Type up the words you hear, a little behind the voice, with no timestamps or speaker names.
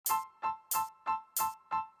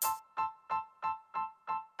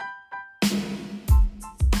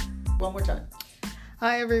One more time.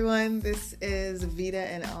 Hi, everyone. This is Vita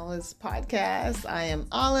and Olive's podcast. I am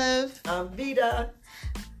Olive. I'm Vita.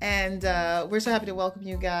 And we're so happy to welcome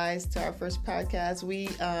you guys to our first podcast. We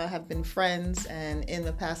have been friends and in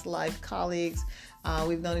the past life colleagues.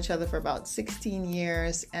 We've known each other for about 16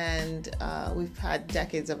 years, and we've had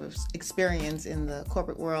decades of experience in the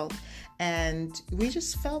corporate world. And we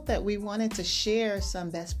just felt that we wanted to share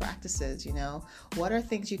some best practices. What are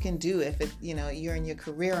things you can do if you're in your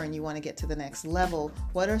career and you want to get to the next level?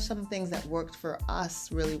 What are some things that worked for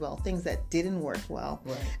us really well, things that didn't work well?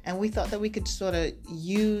 Right. And we thought that we could sort of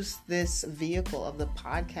use this vehicle of the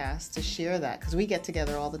podcast to share that, because we get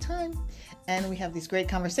together all the time and we have these great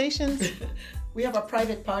conversations. We have a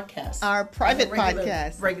private podcast. Our private podcast.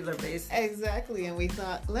 podcast. Regular basis. Exactly. And we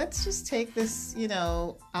thought, let's just take this,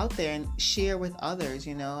 out there and share with others,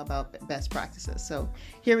 about best practices. So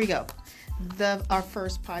here we go. Our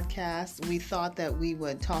first podcast, we thought that we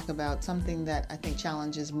would talk about something that I think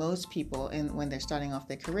challenges most people when they're starting off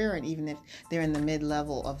their career, and even if they're in the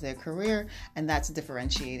mid-level of their career, and that's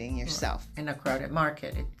differentiating yourself. In a crowded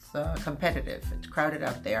market. It's competitive. It's crowded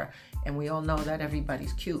out there. And we all know that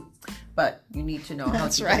everybody's cute. But you need to know how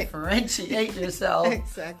to differentiate yourself.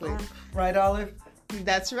 Exactly. Right, Olive?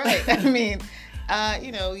 That's right. I mean,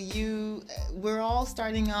 we're all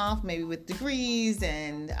starting off maybe with degrees,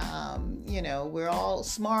 and we're all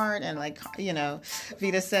smart, and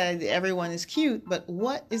Vita said, everyone is cute. But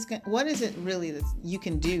what is it really that you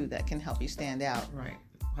can do that can help you stand out? Right.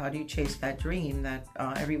 How do you chase that dream that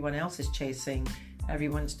everyone else is chasing?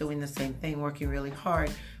 Everyone's doing the same thing, working really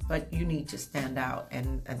hard, but you need to stand out,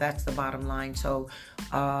 and that's the bottom line. So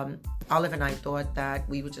Olive and I thought that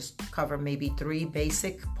we would just cover maybe 3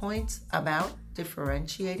 basic points about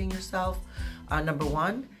differentiating yourself. Number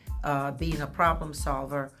 1, being a problem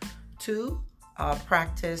solver. 2,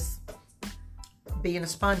 practice being a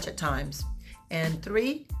sponge at times. And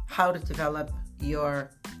 3, how to develop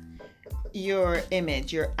your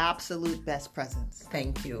image, your absolute best presence.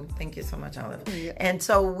 Thank you so much, Olive. Yeah. And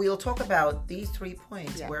so we'll talk about these 3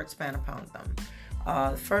 points. Yeah. We'll expand upon them.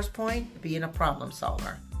 The first point, being a problem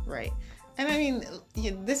solver. Right. And I mean,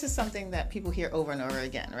 this is something that people hear over and over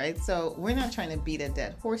again, right? So we're not trying to beat a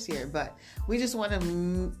dead horse here, but we just want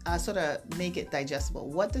to sort of make it digestible.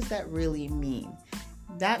 What does that really mean?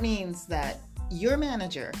 That means that your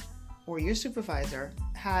manager or your supervisor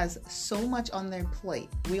has so much on their plate.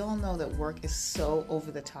 We all know that work is so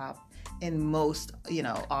over the top in most,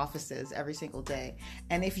 offices every single day.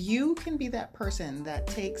 And if you can be that person that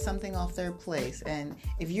takes something off their place, and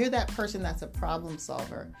if you're that person that's a problem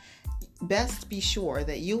solver, best be sure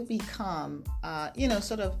that you'll become,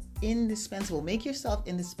 sort of indispensable. Make yourself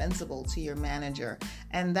indispensable to your manager.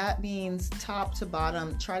 And that means top to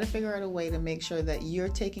bottom, try to figure out a way to make sure that you're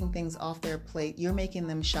taking things off their plate, you're making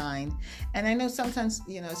them shine. And I know sometimes,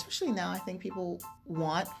 especially now, I think people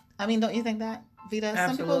don't you think that, Vita?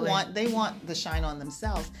 Absolutely. Some people they want the shine on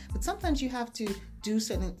themselves, but sometimes you have to do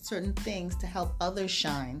certain things to help others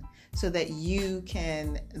shine, so that you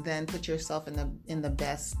can then put yourself in the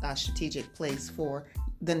best strategic place for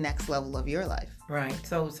the next level of your life. Right.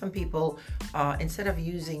 So some people, instead of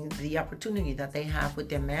using the opportunity that they have with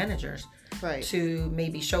their managers, right, to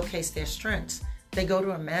maybe showcase their strengths, they go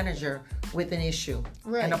to a manager with an issue,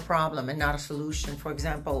 right, and a problem, and not a solution. For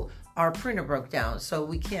example, our printer broke down, so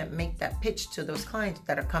we can't make that pitch to those clients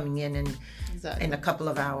that are coming in a couple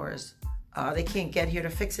of hours. They can't get here to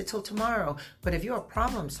fix it till tomorrow. But if you're a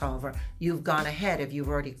problem solver, you've gone ahead. If you've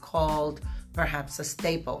already called perhaps a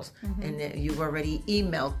Staples, mm-hmm, and you've already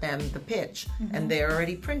emailed them the pitch, mm-hmm, and they're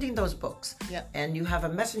already printing those books. Yep. And you have a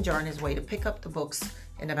messenger on his way to pick up the books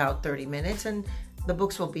in about 30 minutes, and the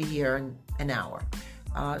books will be here in an hour.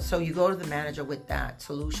 So you go to the manager with that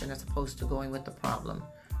solution as opposed to going with the problem.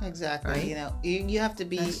 Exactly. Right? You have to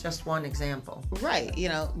be... That's just one example. Right.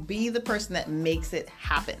 Be the person that makes it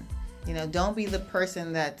happen. Don't be the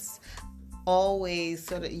person that's always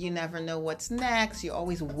sort of, you never know what's next. You're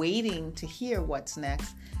always waiting to hear what's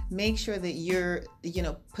next. Make sure that you're,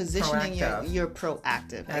 positioning you're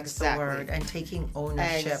proactive. That's exactly the word. And taking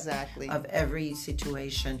ownership of every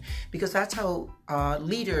situation. Because that's how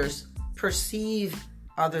leaders perceive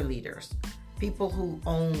other leaders. People who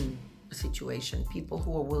own a situation. People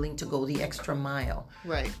who are willing to go the extra mile.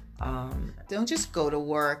 Right. Don't just go to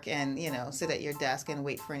work and, sit at your desk and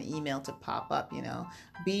wait for an email to pop up,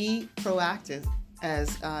 Be proactive,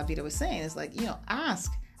 as Vita was saying. It's like,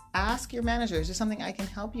 ask your manager, is there something I can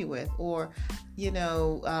help you with? Or,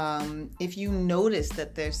 if you notice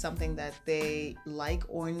that there's something that they like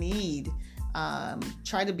or need,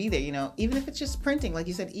 Try to be there, even if it's just printing, like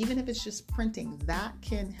you said, even if it's just printing, that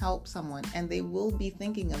can help someone and they will be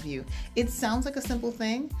thinking of you. It sounds like a simple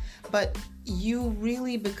thing, but you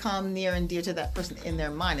really become near and dear to that person in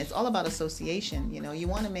their mind. It's all about association. You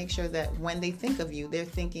want to make sure that when they think of you, they're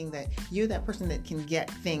thinking that you're that person that can get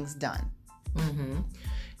things done. Mm-hmm.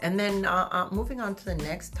 And then moving on to the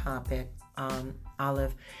next topic,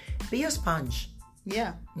 Olive, be a sponge.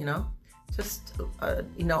 Yeah. Just,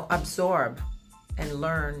 absorb and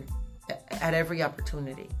learn at every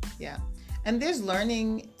opportunity. Yeah. And there's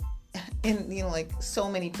learning in, like so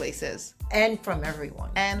many places. And from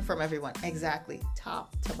everyone. Exactly.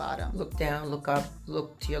 Top to bottom. Look down, look up,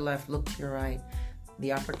 look to your left, look to your right.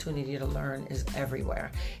 The opportunity to learn is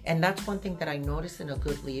everywhere. And that's one thing that I notice in a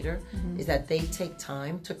good leader is that they take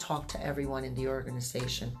time to talk to everyone in the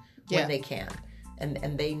organization when they can.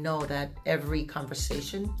 And they know that every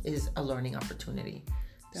conversation is a learning opportunity.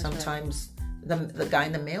 That's sometimes right. the guy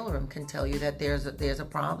in the mailroom can tell you that there's a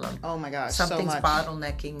problem. Oh my gosh, something's so much.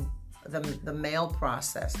 Bottlenecking the mail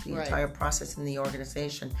process, the entire process in the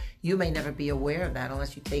organization. You may never be aware of that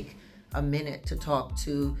unless you take a minute to talk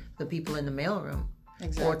to the people in the mailroom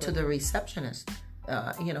or to the receptionist.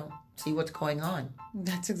 See what's going on.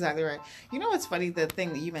 That's exactly right. What's funny? The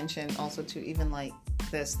thing that you mentioned also too, even like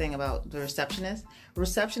this thing about the receptionist.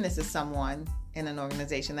 Receptionist is someone in an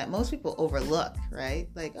organization that most people overlook, right?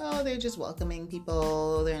 Like, oh, they're just welcoming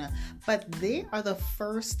people. They're not, but they are the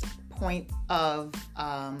first point of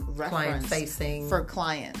reference facing for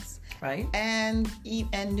clients. Right. And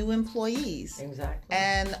new employees. Exactly.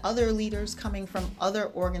 And other leaders coming from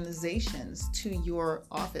other organizations to your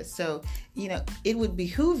office. So, it would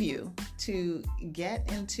behoove you to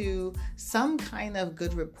get into some kind of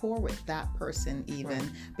good rapport with that person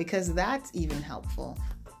even, because that's even helpful.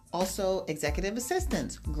 Also, executive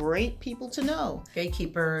assistants, great people to know.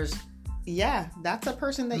 Gatekeepers. Yeah, that's a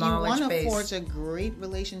person that you want to forge a great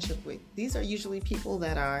relationship with. These are usually people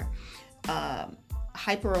that are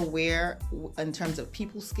hyper aware in terms of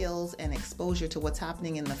people skills and exposure to what's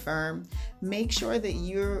happening in the firm. Make sure that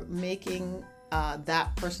you're making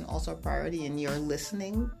that person also a priority and you're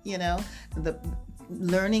listening, the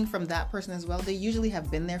learning from that person as well. They usually have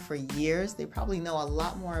been there for years. They probably know a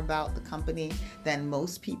lot more about the company than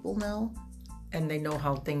most people know. And they know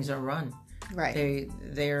how things are run. Right.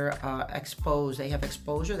 They're exposed. They have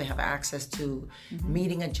exposure. They have access to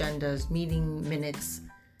meeting agendas, meeting minutes,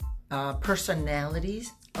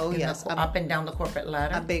 personalities. Oh, yes. Up and down the corporate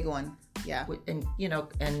ladder. A big one. Yeah.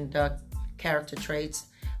 And character traits,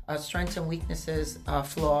 strengths and weaknesses,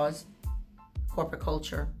 flaws, corporate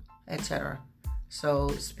culture, etc. So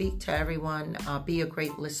speak to everyone. Be a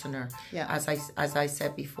great listener. Yeah. As I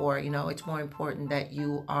said before, it's more important that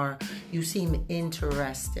you seem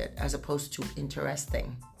interested as opposed to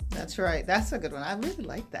interesting. That's right. That's a good one. I really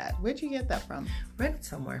like that. Where'd you get that from? Read it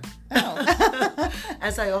somewhere. Oh.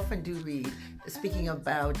 As I often do read. Speaking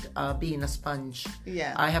about being a sponge.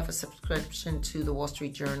 Yeah. I have a subscription to the Wall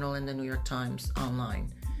Street Journal and the New York Times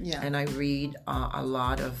online. Yeah. And I read a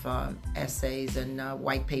lot of essays and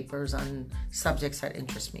white papers on subjects that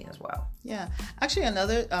interest me as well. Yeah. Actually,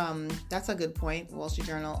 another, that's a good point, Wall Street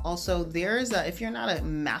Journal. Also, if you're not a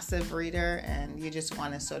massive reader and you just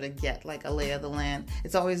want to sort of get like a lay of the land,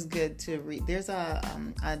 it's always good to read. There's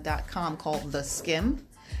a .com called The Skim.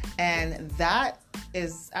 And that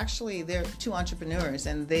is actually, they're two entrepreneurs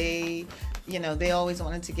and they always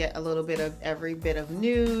wanted to get a little bit of every bit of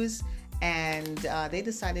news. And they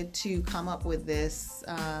decided to come up with this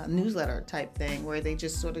newsletter type thing where they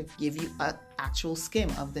just sort of give you an actual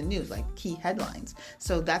skim of the news, like key headlines.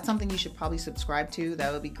 So that's something you should probably subscribe to.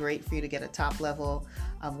 That would be great for you to get a top level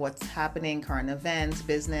of what's happening, current events,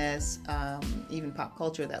 business, even pop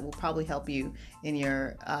culture. That will probably help you in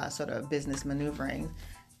your sort of business maneuvering.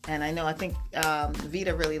 And I think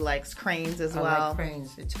Vita really likes Crain's as well. I like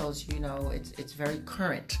Crain's. It tells you, it's very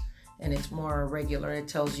current. And it's more regular. It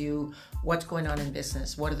tells you what's going on in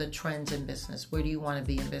business. What are the trends in business? Where do you want to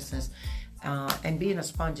be in business? And being a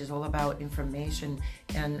sponge is all about information.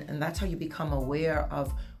 And that's how you become aware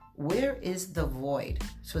of where is the void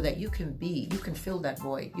so that you can fill that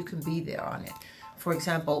void. You can be there on it. For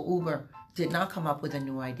example, Uber did not come up with a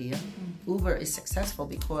new idea. Uber is successful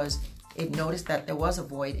because it noticed that there was a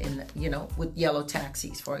void in, with yellow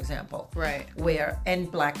taxis, for example. Right.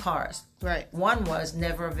 And black cars. Right. One was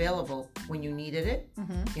never available when you needed it.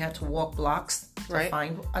 You had to walk blocks to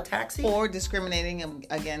find a taxi. Or discriminating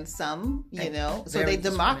against some, so they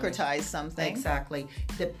democratized something. Exactly.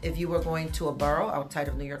 If you were going to a borough outside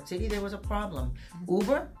of New York City, there was a problem.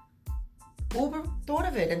 Uber thought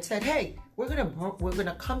of it and said, hey, we're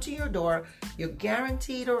gonna come to your door. You're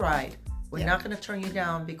guaranteed a ride. We're Yeah. not going to turn you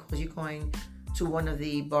down because you're going to one of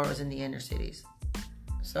the boroughs in the inner cities.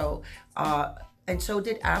 So, and so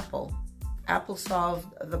did Apple. Apple solved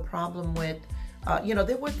the problem with,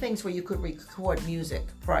 there were things where you could record music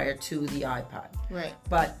prior to the iPod. Right.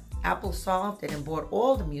 But Apple solved it and brought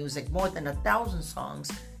all the music, more than 1,000 songs,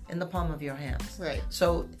 in the palm of your hands. Right.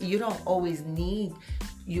 So you don't always need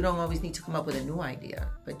to come up with a new idea,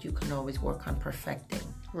 but you can always work on perfecting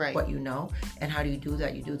Right. what you know. And how do you do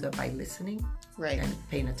that? You do that by listening, Right. and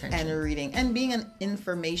paying attention. And reading and being an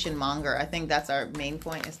information monger. I think that's our main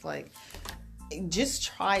point. It's like, just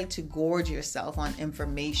try to gorge yourself on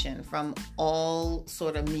information from all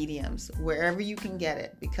sort of mediums, wherever you can get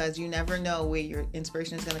it, because you never know where your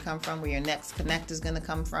inspiration is going to come from, where your next connect is going to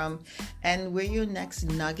come from, and where your next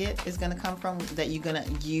nugget is going to come from that you're going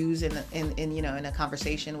to use in a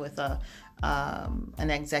conversation with an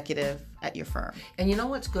executive at your firm. And you know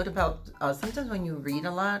what's good about sometimes when you read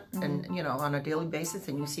a lot and on a daily basis,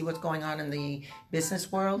 and you see what's going on in the business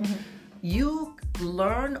world, you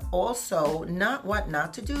learn also not what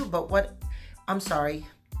not to do, but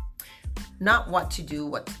not what to do,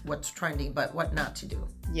 what's trending, but what not to do.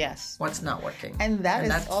 Yes. What's not working. And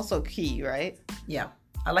that's also key, right? Yeah.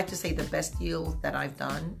 I like to say the best deals that I've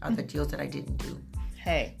done are the deals that I didn't do.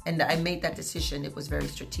 Hey. And I made that decision. It was very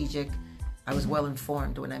strategic. I was well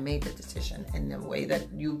informed when I made the decision. And the way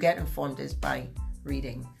that you get informed is by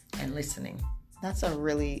reading and listening.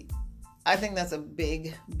 I think that's a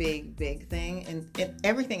big, big, big thing. And in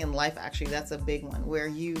everything in life, actually, that's a big one, where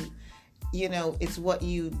it's what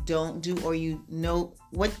you don't do, or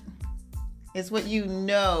it's what you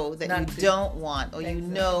know that you don't want, or you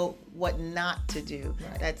know what not to do,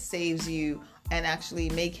 that saves you and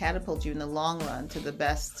actually may catapult you in the long run to the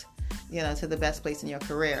best place in your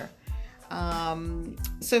career.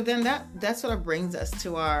 So then that sort of brings us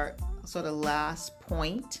to our sort of last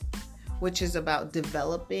point, which is about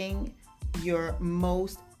developing your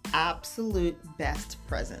most absolute best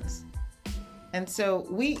presence. And so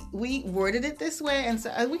we worded it this way, and so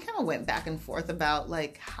we kind of went back and forth about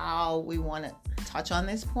like how we want to touch on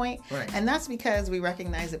this point. Right. And that's because we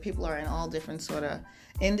recognize that people are in all different sort of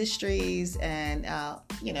industries, and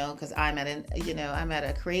because I'm at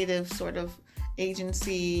a creative sort of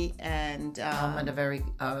agency, and I'm in a very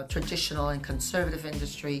traditional and conservative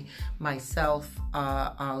industry myself,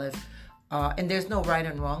 Olive. And there's no right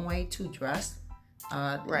and wrong way to dress.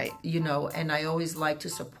 Right. And I always like to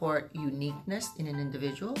support uniqueness in an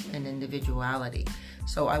individual and individuality.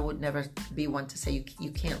 So I would never be one to say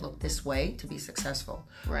you can't look this way to be successful.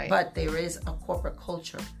 Right. But there is a corporate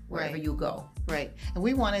culture wherever you go. Right. And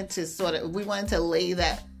we wanted to lay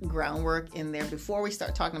that groundwork in there before we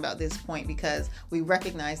start talking about this point, because we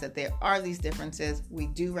recognize that there are these differences. We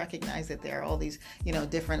do recognize that there are all these,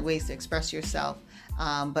 different ways to express yourself.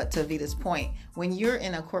 But to Vita's point, when you're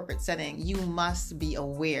in a corporate setting, you must be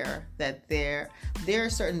aware that there are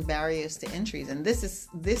certain barriers to entries, and this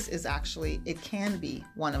is actually, it can be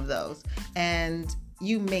one of those. And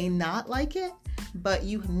you may not like it, but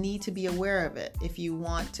you need to be aware of it if you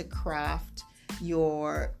want to craft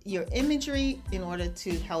your imagery in order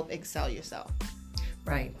to help excel yourself.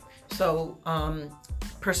 Right. So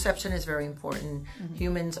perception is very important. Mm-hmm.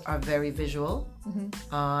 Humans are very visual,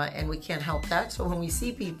 and we can't help that. So when we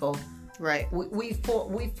see people, right, we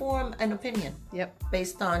form an opinion. Yep.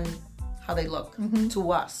 Based on how they look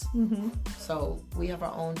to us. Mm-hmm. So we have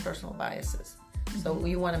our own personal biases. So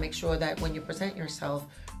we want to make sure that when you present yourself,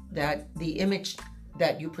 that the image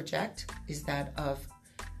that you project is that of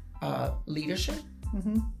leadership,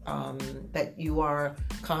 that you are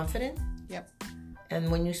confident. Yep.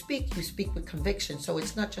 And when you speak with conviction. So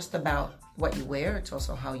it's not just about what you wear, it's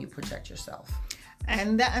also how you project yourself.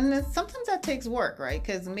 And sometimes that takes work, right?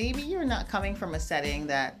 Because maybe you're not coming from a setting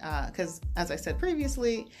that, because as I said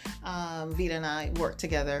previously, Vita and I worked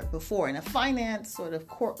together before in a finance sort of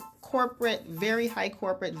corporate, very high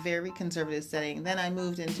corporate, very conservative setting. Then I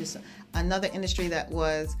moved into another industry that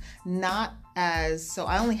was not as, so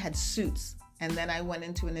I only had suits. And then I went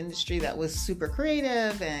into an industry that was super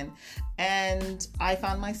creative, and I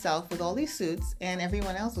found myself with all these suits, and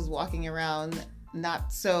everyone else was walking around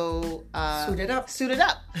not so suited up.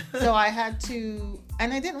 So I had to,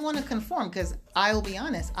 and I didn't want to conform, because I will be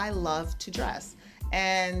honest, I love to dress,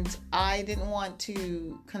 and I didn't want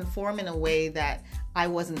to conform in a way that I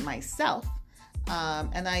wasn't myself.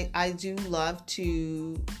 And I do love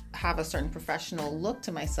to have a certain professional look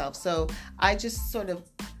to myself. So I just sort of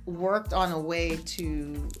worked on a way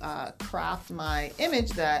to craft my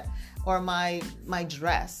image or my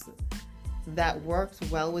dress that worked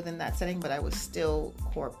well within that setting, but I was still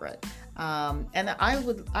corporate. And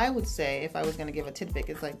I would say, if I was going to give a tidbit,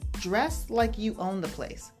 it's like, dress like you own the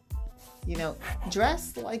place.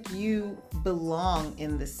 Dress like you belong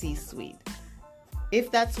in the C-suite. If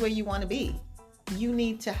that's where you want to be, you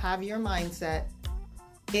need to have your mindset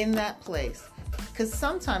in that place. Because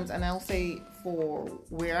sometimes, and I'll say for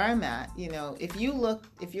where I'm at, if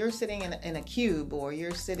you're sitting in a cube, or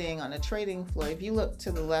you're sitting on a trading floor, if you look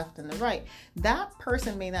to the left and the right, that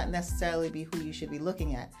person may not necessarily be who you should be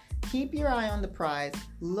looking at. Keep your eye on the prize.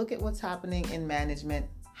 Look at what's happening in management.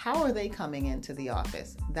 How are they coming into the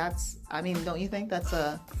office? Don't you think that's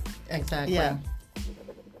Exactly. Yeah.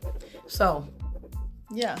 So.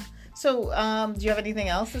 Yeah. So, do you have anything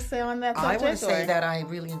else to say on that subject? I want to say that I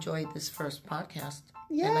really enjoyed this first podcast.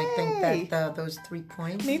 Yay. And I think that those 3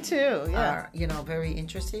 points Me too, yeah. are, very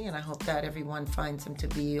interesting. And I hope that everyone finds them to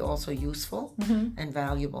be also useful and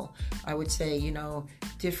valuable. I would say,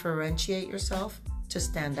 differentiate yourself to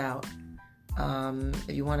stand out.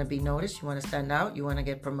 If you want to be noticed, you want to stand out, you want to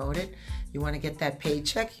get promoted, you want to get that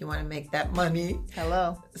paycheck, you want to make that money.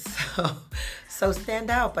 Hello. So stand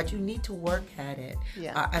out, but you need to work at it.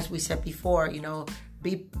 Yeah. As we said before,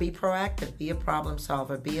 be proactive, be a problem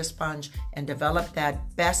solver, be a sponge, and develop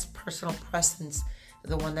that best personal presence,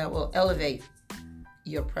 the one that will elevate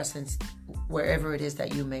your presence wherever it is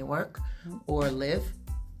that you may work or live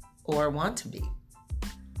or want to be.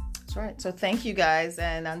 That's right. So thank you guys,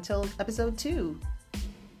 and until episode 2.